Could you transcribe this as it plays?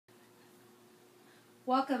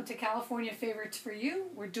Welcome to California Favorites for You.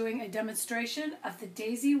 We're doing a demonstration of the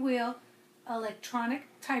Daisy Wheel electronic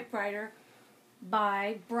typewriter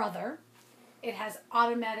by Brother. It has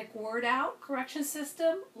automatic word out correction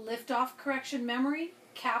system, lift off correction memory,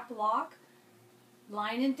 cap lock,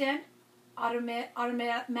 line indent,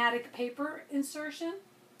 automatic paper insertion,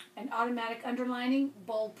 and automatic underlining,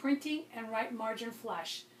 bold printing, and right margin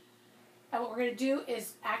flush. And what we're going to do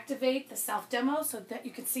is activate the self-demo so that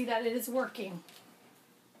you can see that it is working.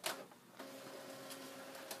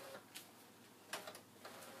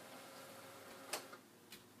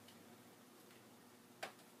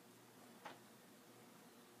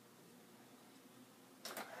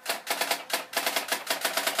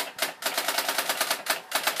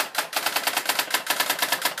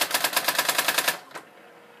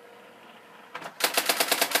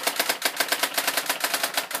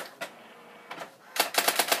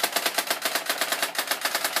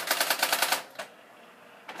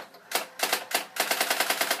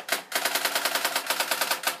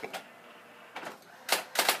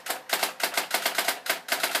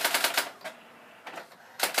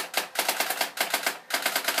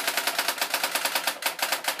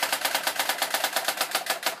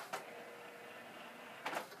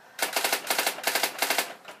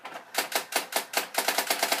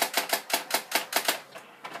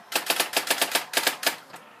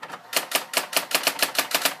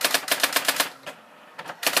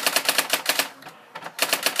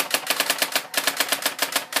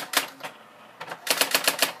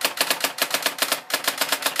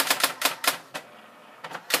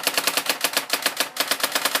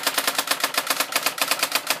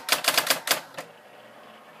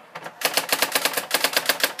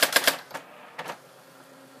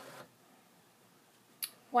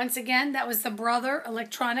 Once again, that was the Brother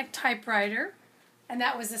electronic typewriter, and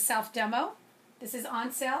that was a self-demo. This is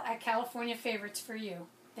on sale at California Favorites for You.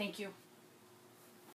 Thank you.